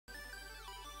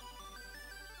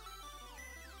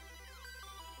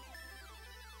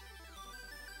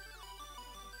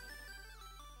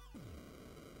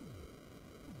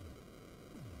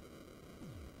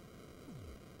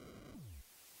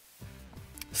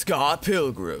Scott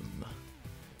Pilgrim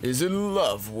is in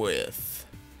love with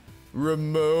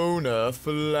Ramona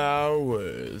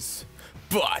Flowers,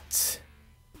 but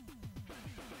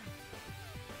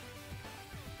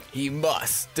he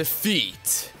must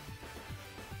defeat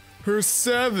her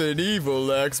 7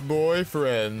 evil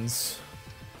ex-boyfriends.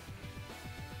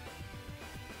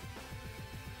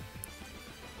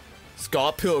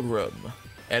 Scott Pilgrim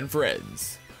and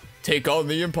friends take on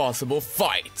the impossible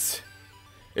fight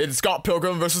in Scott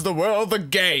Pilgrim vs. the World, the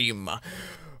game.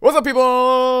 What's up, people?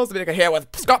 xTheMediocre here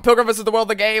with Scott Pilgrim vs. the World,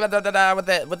 the game, with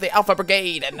the Alpha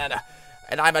Brigade, and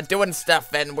I'm doing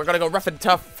stuff, and we're gonna go rough and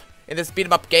tough in this beat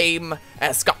 'em up game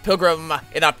as Scott Pilgrim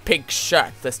in a pink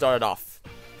shirt to start it off.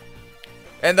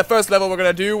 And the first level we're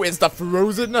gonna do is the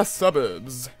frozen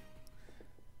suburbs.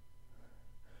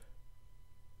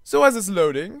 So as it's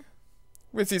loading,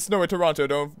 we see snowy Toronto.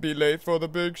 Don't be late for the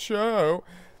big show.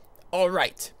 All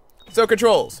right. So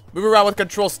controls. Move around with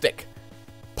control stick.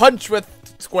 Punch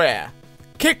with square.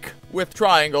 Kick with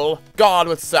triangle. Guard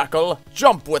with circle.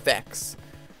 Jump with X.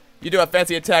 You do a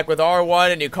fancy attack with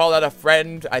R1 and you call out a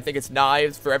friend, I think it's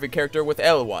knives, for every character with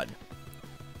L1.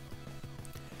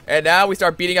 And now we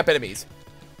start beating up enemies.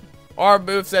 Our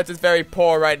moveset is very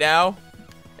poor right now,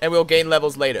 and we'll gain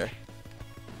levels later.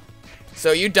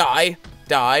 So you die.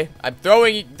 Die. I'm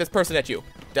throwing this person at you.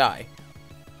 Die.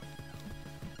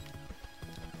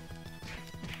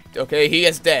 Okay, he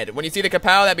is dead. When you see the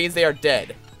kapow, that means they are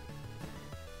dead.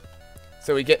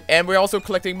 So we get, and we're also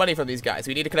collecting money from these guys.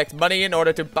 We need to collect money in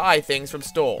order to buy things from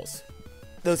stores.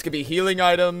 Those could be healing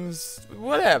items,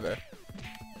 whatever.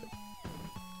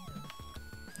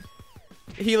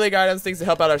 Healing items, things to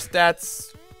help out our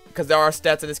stats. Because there are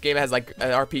stats in this game. It has like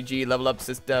an RPG level up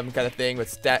system kind of thing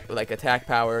with like attack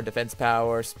power, defense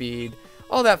power, speed,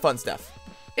 all that fun stuff.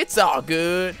 It's all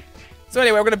good. So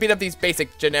anyway, we're gonna beat up these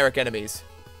basic generic enemies.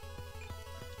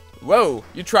 Whoa,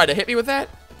 you tried to hit me with that?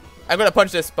 I'm gonna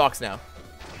punch this box now.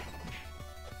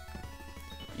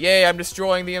 Yay, I'm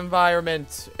destroying the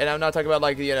environment. And I'm not talking about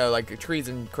like, you know, like trees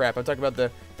and crap. I'm talking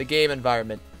about the game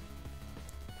environment.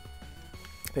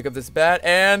 Pick up this bat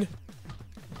and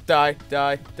die,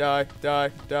 die, die,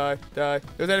 die, die, die.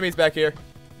 There's enemies back here.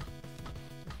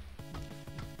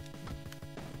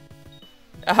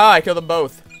 Aha, I killed them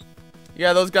both.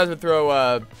 Yeah, those guys would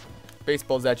throw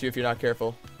baseballs at you if you're not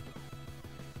careful.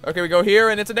 Okay, we go here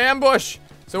and it's an ambush.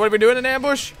 So what do we do in an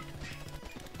ambush?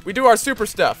 We do our super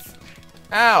stuff.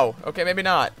 Ow. Okay, maybe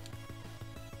not.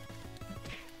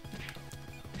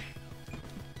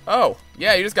 Oh,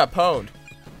 yeah, you just got pwned.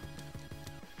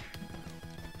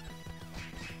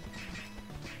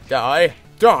 Die.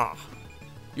 Duh.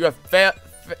 You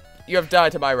have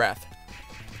died to my wrath.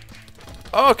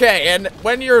 Okay, and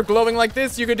when you're glowing like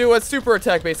this, you can do a super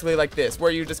attack basically like this,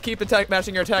 where you just keep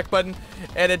mashing your attack button,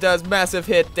 and it does massive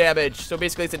hit damage. So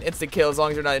basically it's an instant kill as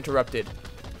long as you're not interrupted.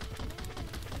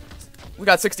 We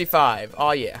got 65.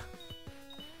 Oh yeah.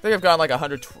 I think I've gotten like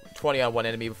 120 on one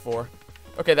enemy before.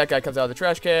 Okay, that guy comes out of the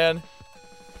trash can.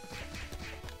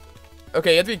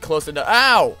 Okay, you have to be close enough.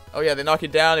 Ow! Oh yeah, they knock you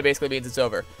down, it basically means it's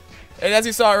over. And as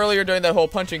you saw earlier during that whole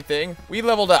punching thing, we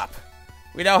leveled up.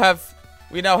 We now have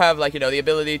like, you know, the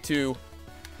ability to...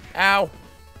 Ow!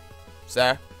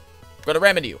 Sir. I'm gonna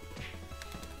ram into you.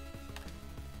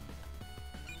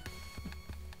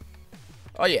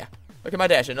 Oh yeah. Look at my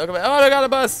dashing. Look at my... Oh, I got a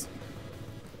bus!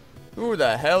 Who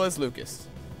the hell is Lucas?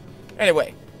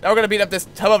 Anyway, now we're gonna beat up this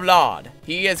tub of lard.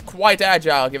 He is quite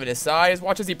agile given his size.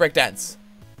 Watch as he breakdance.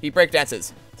 He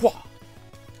breakdances. Whoa.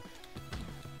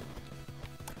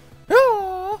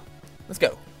 Let's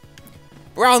go.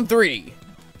 Round 3.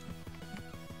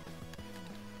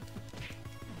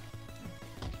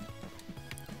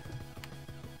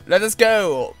 Let us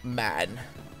go, man.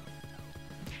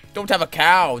 Don't have a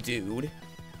cow, dude.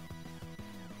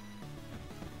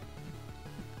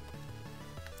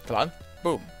 Come on.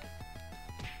 Boom.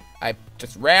 I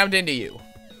just rammed into you.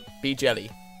 Be jelly.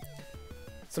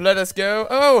 So let us go.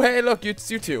 Oh, hey, look, you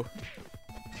two.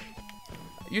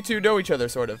 You two know each other,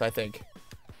 sort of, I think.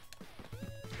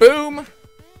 Boom.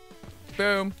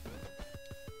 Boom.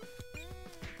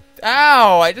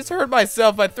 Ow, I just hurt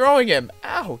myself by throwing him.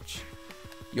 Ouch.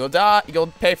 You'll die. You'll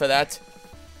pay for that.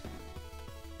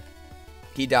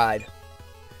 He died.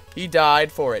 He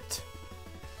died for it.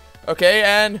 Okay,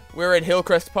 and we're in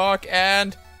Hillcrest Park,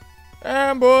 and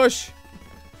ambush.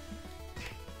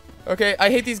 Okay, I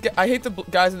hate these. I hate the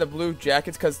guys in the blue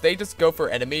jackets because they just go for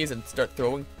enemies and start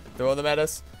throwing them at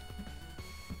us.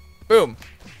 Boom.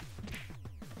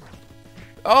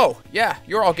 Oh yeah,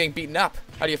 you're all getting beaten up.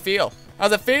 How do you feel?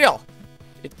 How's it feel?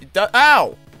 It does.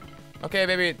 Ow. Okay,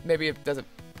 maybe it doesn't.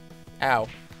 Ow.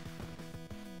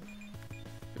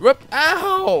 Whoop!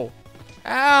 Ow!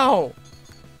 Ow!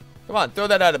 Come on, throw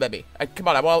that out at me. Come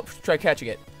on, I want to try catching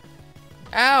it.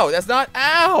 Ow! That's not.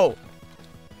 Ow!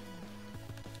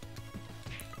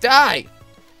 Die!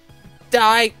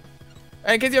 Die!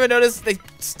 And in case you haven't noticed, they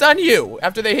stun you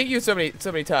after they hit you so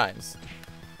many times.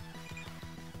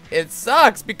 It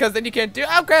sucks because then you can't do.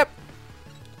 Oh crap!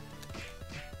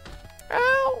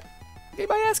 Ow! Get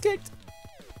my ass kicked.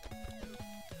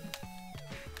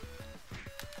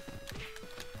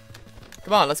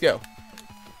 Come on, let's go.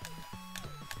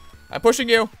 I'm pushing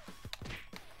you.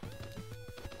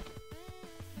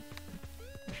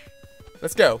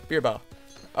 Let's go. Beer ball.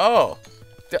 Oh.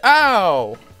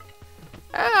 Ow!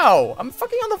 Ow! I'm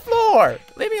fucking on the floor!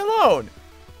 Leave me alone!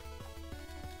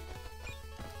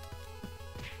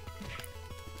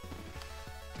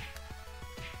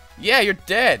 Yeah, you're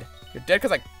dead. You're dead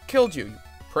because I killed you, you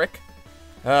prick.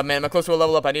 Oh man, I'm close to a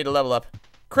level up. I need to level up.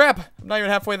 Crap! I'm not even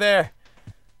halfway there.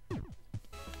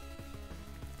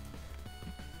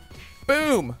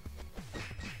 Boom!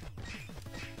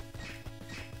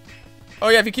 Oh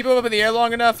yeah, if you keep him up in the air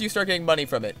long enough, you start getting money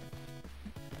from it.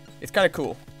 It's kind of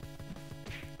cool.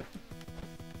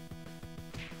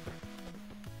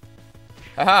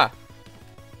 Haha.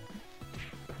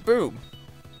 Boom.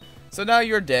 So now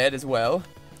you're dead as well.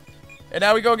 And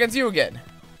now we go against you again.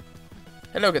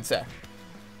 Hello, good sir.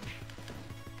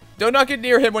 Do not get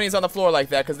near him when he's on the floor like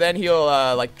that, because then he'll,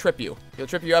 like, trip you. He'll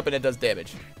trip you up and it does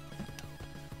damage.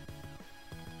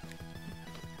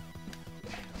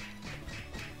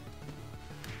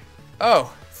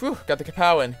 Oh, phew, got the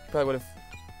kapow in. Probably would have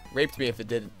raped me if it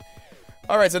didn't.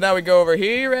 Alright, so now we go over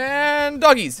here and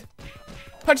doggies.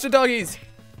 Punch the doggies.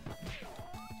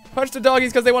 Punch the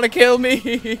doggies because they want to kill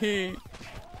me.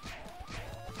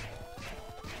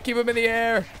 Keep them in the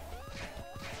air.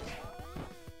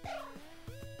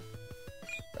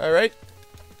 Alright.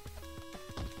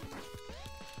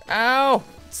 Ow.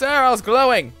 Sir, I was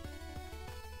glowing.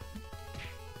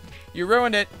 You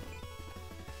ruined it.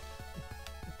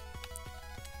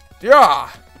 Yeah.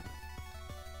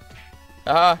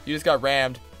 You just got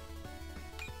rammed.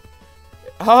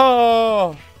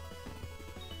 Oh.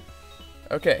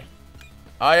 Okay.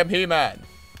 I am He-Man.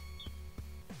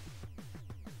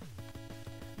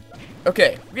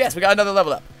 Okay. Yes, we got another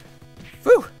level up.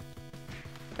 Whew.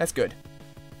 That's good.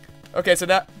 Okay, so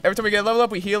now every time we get a level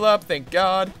up, we heal up. Thank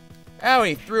God. Ow,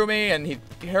 he threw me, and he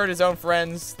hurt his own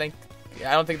friends. I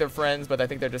don't think they're friends, but I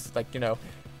think they're just like, you know,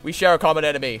 we share a common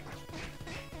enemy.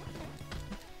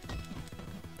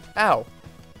 Ow.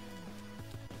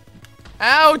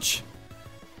 Ouch!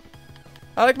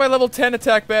 I like my level 10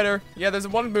 attack better. Yeah, there's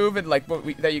one move in, like,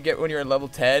 that you get when you're in level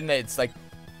 10. It's like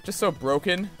just so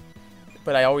broken,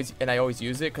 but I always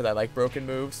use it because I like broken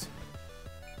moves.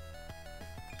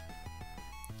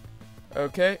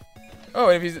 Okay. Oh,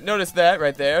 and if you notice that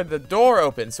right there, the door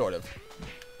opens, sort of.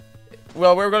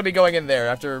 Well, we're going to be going in there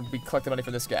after we collect the money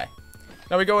from this guy.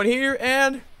 Now we go in here,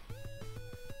 and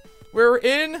we're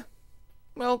in,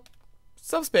 well,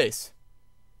 subspace.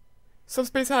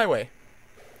 Subspace highway.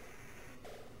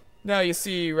 Now you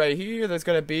see right here, there's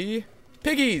going to be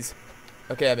piggies.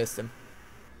 Okay, I missed him.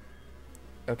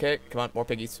 Okay, come on, more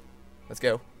piggies. Let's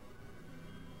go.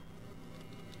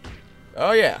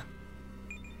 Oh, yeah.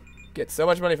 Get so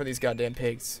much money from these goddamn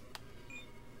pigs.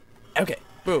 Okay,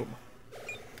 boom.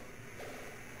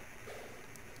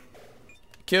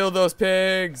 Kill those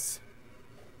pigs.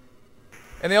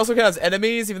 And they also count as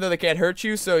enemies, even though they can't hurt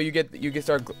you. So you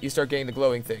start getting the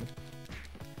glowing thing.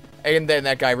 And then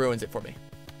that guy ruins it for me.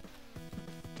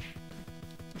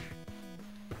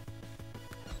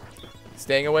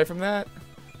 Staying away from that.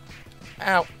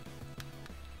 Ow.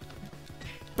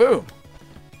 Boom.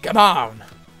 Come on.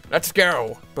 Let's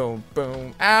go. Boom,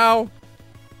 boom. Ow.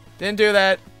 Didn't do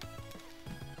that.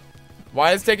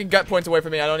 Why is it taking gut points away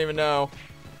from me? I don't even know.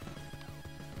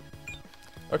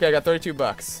 Okay, I got 32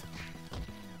 bucks.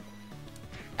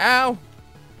 Ow.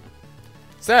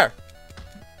 Sir.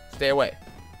 Stay away.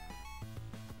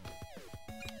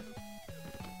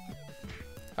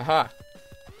 Aha.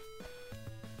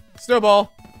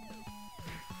 Snowball.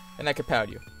 And I kapowed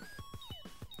you.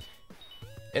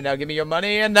 And now give me your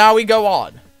money, and now we go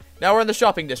on. Now we're in the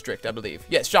shopping district, I believe.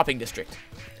 Yes, shopping district.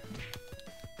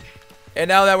 And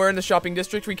now that we're in the shopping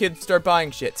district, we can start buying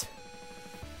shit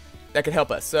that could help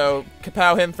us. So,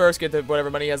 kapow him first, get the whatever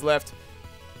money he has left.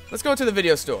 Let's go to the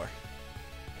video store.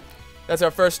 That's our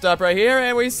first stop right here,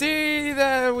 and we see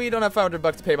that we don't have 500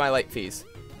 bucks to pay my light fees.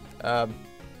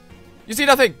 You see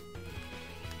nothing!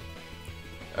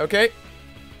 Okay.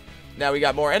 Now we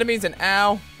got more enemies, and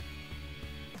ow.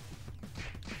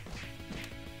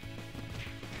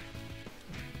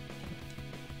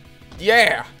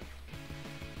 Yeah!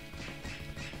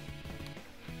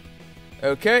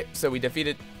 Okay, so we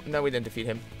defeated... No, we didn't defeat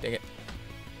him. Dang it.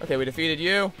 Okay, we defeated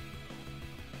you.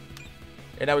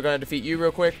 And now we're gonna defeat you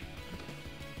real quick.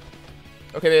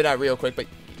 Okay, maybe not real quick, but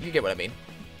you get what I mean.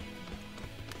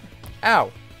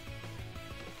 Ow.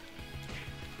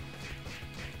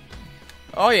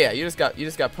 Oh yeah, you just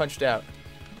got punched out.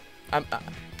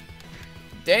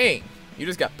 Dang, you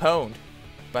just got pwned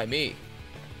by me.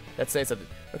 That's saying something.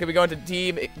 Okay, we go into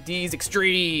Team D's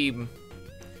Extreme.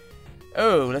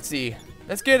 Oh, let's see.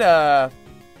 Let's get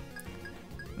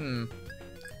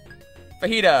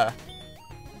Fajita.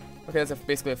 Okay, that's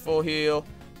basically a full heal.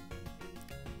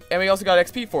 And we also got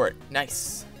XP for it.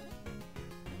 Nice.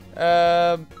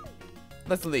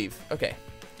 Let's leave. Okay.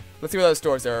 Let's see what other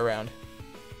stores there are around.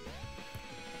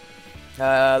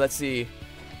 Let's see.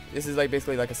 This is like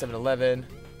basically like a 7-Eleven.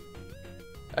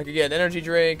 I could get an energy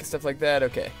drink, stuff like that.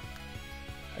 Okay.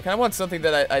 I kind of want something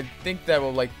that I think that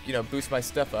will, like, you know, boost my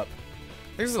stuff up.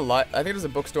 I think there's a lot. I think there's a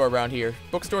bookstore around here.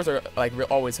 Bookstores are like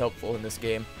always helpful in this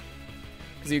game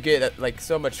because you get like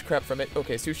so much crap from it.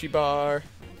 Okay, sushi bar.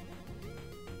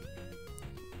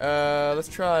 Let's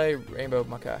try Rainbow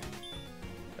Makai.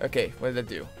 Okay, what did that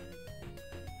do?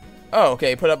 Oh,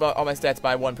 okay, put up all my stats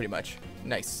by 1 pretty much.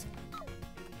 Nice.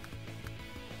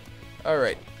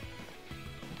 Alright.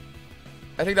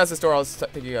 I think that's the store I was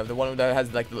thinking of. The one that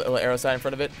has like the little arrow sign in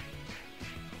front of it.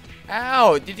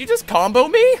 Ow! Did you just combo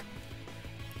me?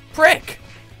 Prick!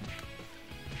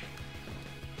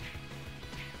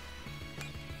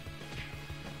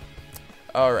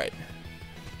 Alright.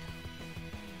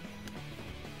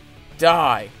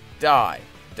 Die! Die!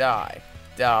 Die!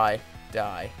 Die!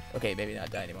 Die! Okay, maybe not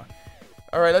die anymore.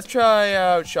 Alright, let's try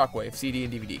out Shockwave, CD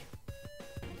and DVD.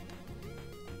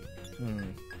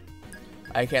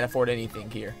 I can't afford anything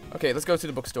here. Okay, let's go to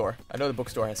the bookstore. I know the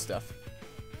bookstore has stuff.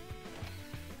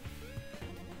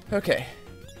 Okay.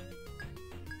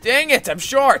 Dang it, I'm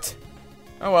short!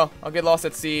 Oh well, I'll get lost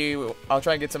at sea. I'll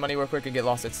try and get some money real quick and get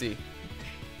lost at sea.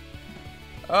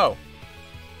 Oh.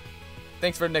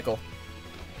 Thanks for a nickel.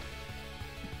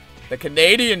 The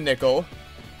Canadian nickel.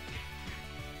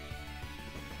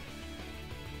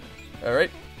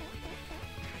 Alright.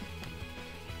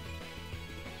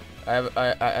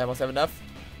 I almost have enough.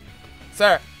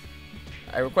 Sir,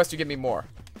 I request you give me more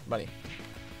money.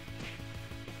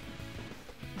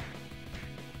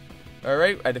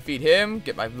 Alright, I defeat him,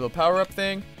 get my little power-up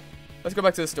thing. Let's go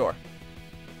back to the store.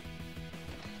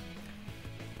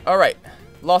 Alright,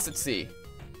 lost at sea.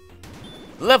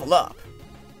 Level up.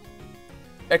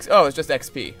 Oh, it's just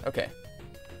XP. Okay.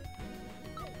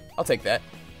 I'll take that.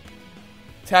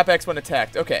 Tap X when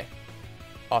attacked. Okay.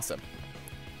 Awesome.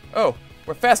 Oh,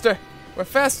 we're faster. We're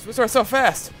fast. We're so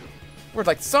fast. We're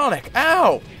like Sonic.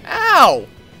 Ow! Ow!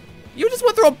 You just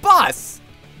went through a bus.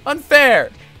 Unfair.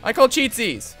 I call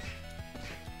cheatsies.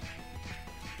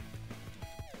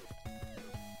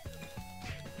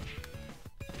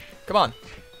 Come on.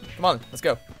 Come on. Let's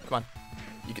go. Come on.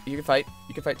 You can fight.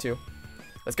 You can fight too.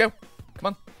 Let's go. Come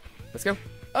on. Let's go.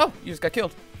 Oh, you just got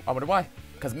killed. I wonder why.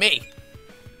 Because me.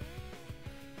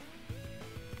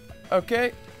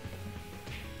 Okay.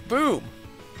 Boom.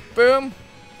 Boom.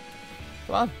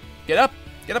 Come on. Get up.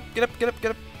 Get up. Get up. Get up.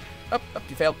 Get up. Up. Up.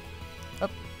 You failed.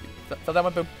 Up. Fell down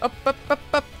one. Boom. Up. Up. Up.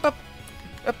 Up. Up.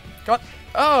 Up. Come on.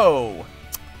 Oh.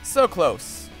 So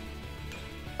close.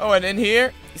 Oh, and in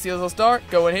here, you see the little star?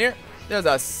 Go in here. There's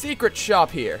a secret shop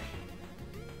here.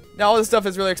 Now, all this stuff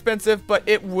is really expensive, but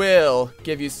it will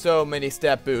give you so many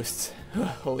stat boosts.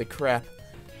 Holy crap.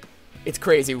 It's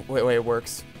crazy the way it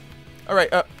works. Alright,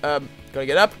 gotta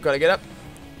get up, gotta get up.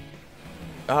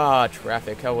 Ah,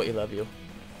 traffic, how will you love you.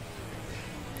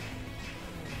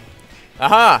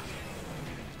 Aha!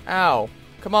 Ow.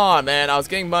 Come on, man, I was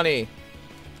getting money.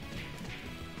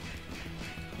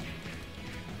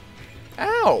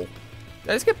 Ow!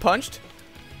 Did I just get punched?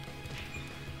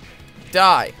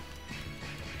 Die.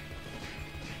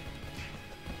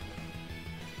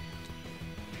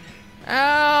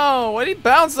 Ow! What did he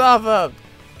bounce off of?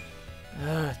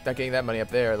 Not getting that money up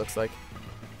there, it looks like.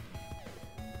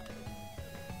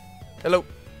 Hello.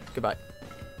 Goodbye.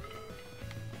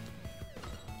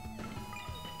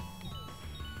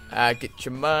 I get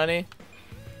your money.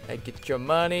 I get your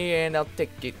money and I'll take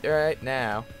it right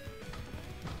now.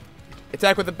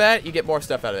 Attack with the bat, you get more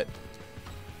stuff out of it.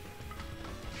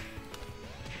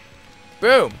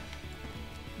 Boom!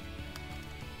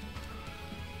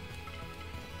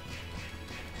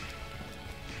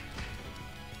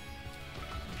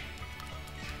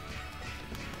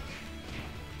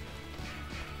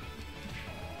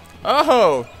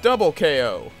 Oh, double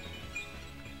KO.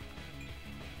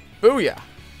 Booyah.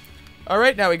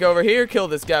 Alright, now we go over here, kill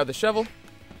this guy with the shovel.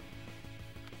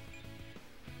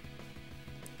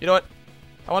 You know what?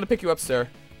 I want to pick you up, sir.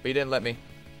 But you didn't let me.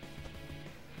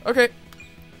 Okay.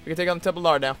 We can take on the Temple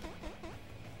Lard now.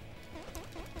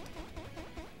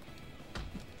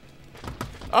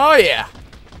 Oh, yeah.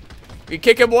 We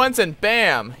kick him once and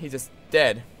bam. He's just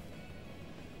dead.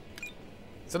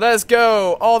 So let's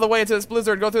go all the way into this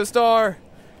blizzard. Go through the star.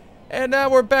 And now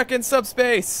we're back in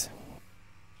subspace.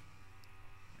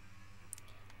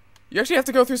 You actually have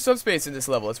to go through subspace in this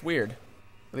level. It's weird.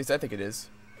 At least I think it is.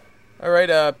 Alright,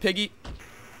 Piggy.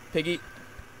 Piggy.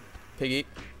 Piggy.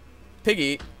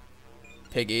 Piggy.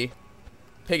 Piggy.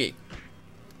 Piggy.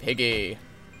 Piggy.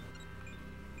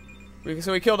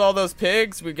 So we killed all those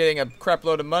pigs. We're getting a crap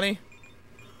load of money.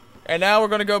 And now we're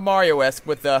going to go Mario-esque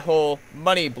with the whole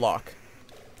money block.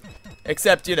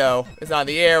 Except, you know, it's not in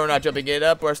the air. We're not jumping it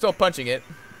up. We're still punching it.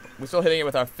 We're still hitting it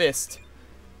with our fist. So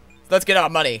let's get our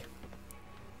money.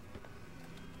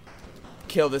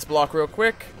 Kill this block real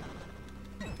quick.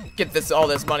 Get all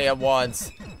this money at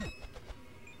once.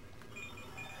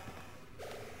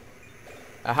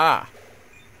 Aha.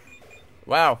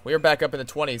 Wow, we're back up in the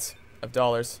 20s of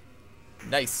dollars.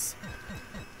 Nice.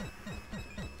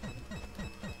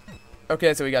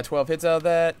 Okay, so we got 12 hits out of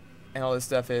that. And all this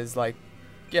stuff is like,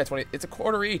 yeah, 20. It's a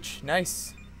quarter each.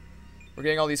 Nice. We're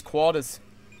getting all these quadas.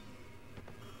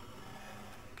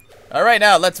 Alright,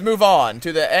 now let's move on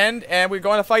to the end. And we're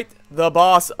going to fight the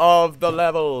boss of the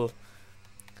level.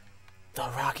 The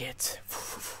rocket.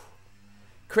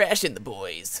 Crashing the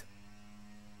boys.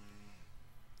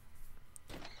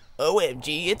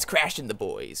 OMG, it's crashing the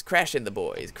boys. Crashing the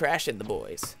boys. Crashing the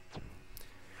boys.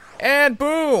 And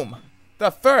boom! The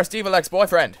first evil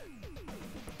ex-boyfriend.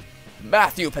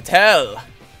 Matthew Patel.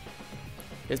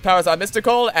 His powers are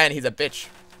mystical, and he's a bitch.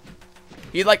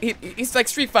 He's like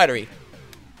Street Fighter-y.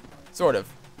 Sort of.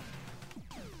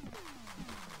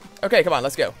 Okay, come on,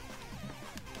 let's go.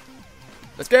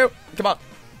 Let's go. Come on.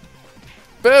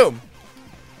 Boom.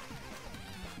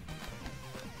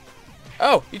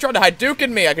 Oh, you tried to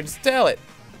Hadouken me. I could just tell it.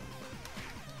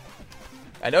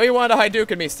 I know you wanted to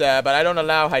Hadouken me, sir, but I don't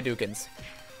allow Hadoukens.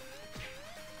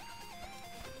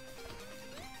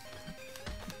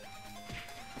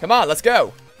 Come on, let's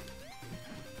go.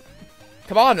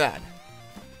 Come on, man.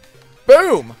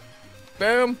 Boom.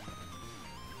 Boom.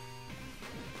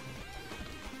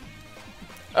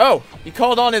 Oh, he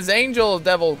called on his angel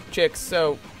devil chicks,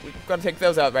 so we're gonna take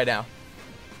those out right now.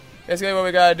 Basically, what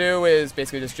we gotta do is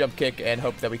basically just jump kick and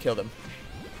hope that we kill them.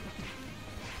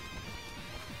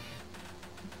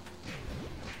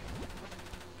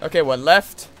 Okay, one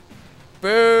left.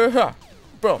 Boo-ha.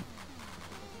 Boom.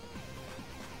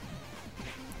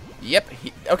 Yep.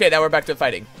 Okay, now we're back to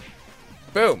fighting.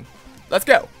 Boom. Let's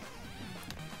go.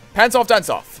 Pants off, dance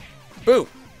off. Boom.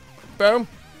 Boom.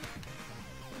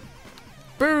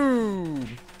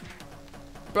 Boom.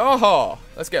 Oh,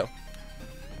 let's go.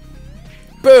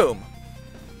 Boom.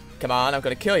 Come on, I'm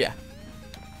gonna kill ya.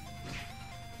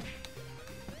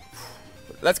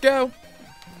 Let's go.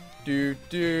 Do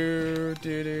do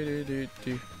do do do do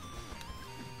do.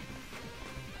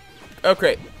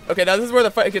 Okay. Okay, now this is where the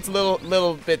fight gets a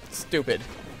little bit stupid.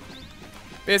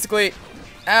 Basically,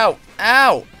 ow,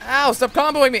 ow, ow! Stop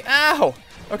comboing me, ow!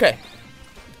 Okay.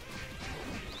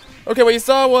 Okay, what you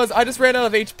saw was I just ran out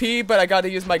of HP, but I got to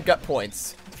use my gut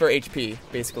points for HP,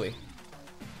 basically.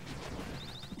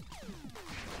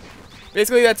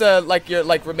 Basically, that's like your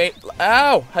remain.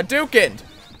 Ow! Hadouken!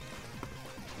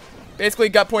 Basically,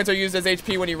 gut points are used as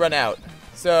HP when you run out.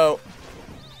 So.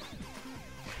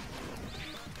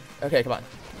 Okay, come on.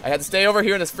 I had to stay over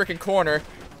here in this freaking corner.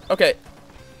 Okay.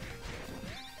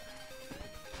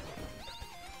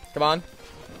 Come on.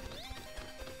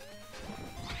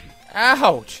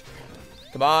 Ouch!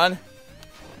 Come on.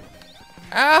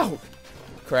 Ow!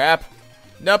 Crap.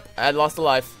 Nope, I had lost a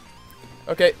life.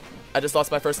 Okay, I just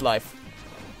lost my first life.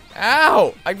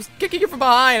 Ow! I was kicking you from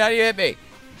behind. How do you hit me?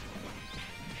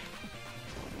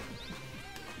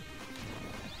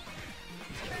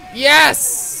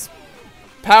 Yes!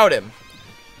 Pout him.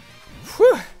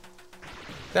 Whew.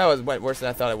 That went worse than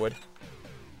I thought it would.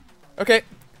 Okay.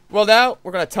 Well, now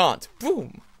we're gonna taunt.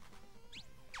 Boom.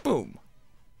 Boom.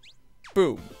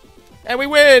 Boom. And we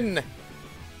win!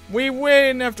 We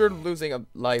win after losing a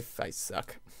life. I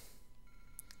suck.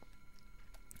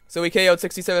 So we KO'd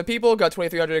 67 people, got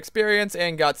 2,300 experience,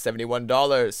 and got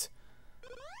 $71.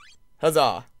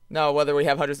 Huzzah. Now, whether we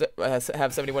have have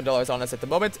 $71 on us at the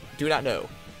moment, do not know.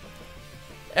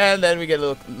 And then we get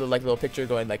a little picture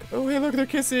going like, oh, hey, look, they're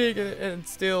kissing, and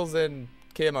Stills and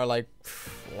Kim are like,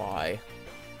 why?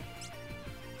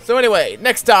 So anyway,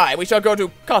 next time we shall go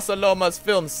to Casa Loma's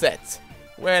film set,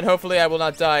 when hopefully I will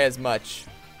not die as much.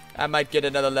 I might get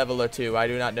another level or two, I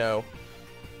do not know.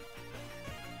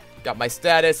 Got my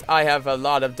status, I have a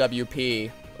lot of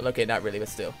WP. Well, okay, not really, but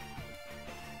still.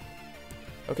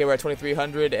 Okay, we're at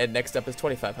 2300, and next up is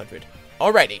 2500.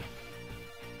 Alrighty.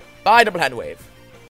 Bye, Double Hand Wave.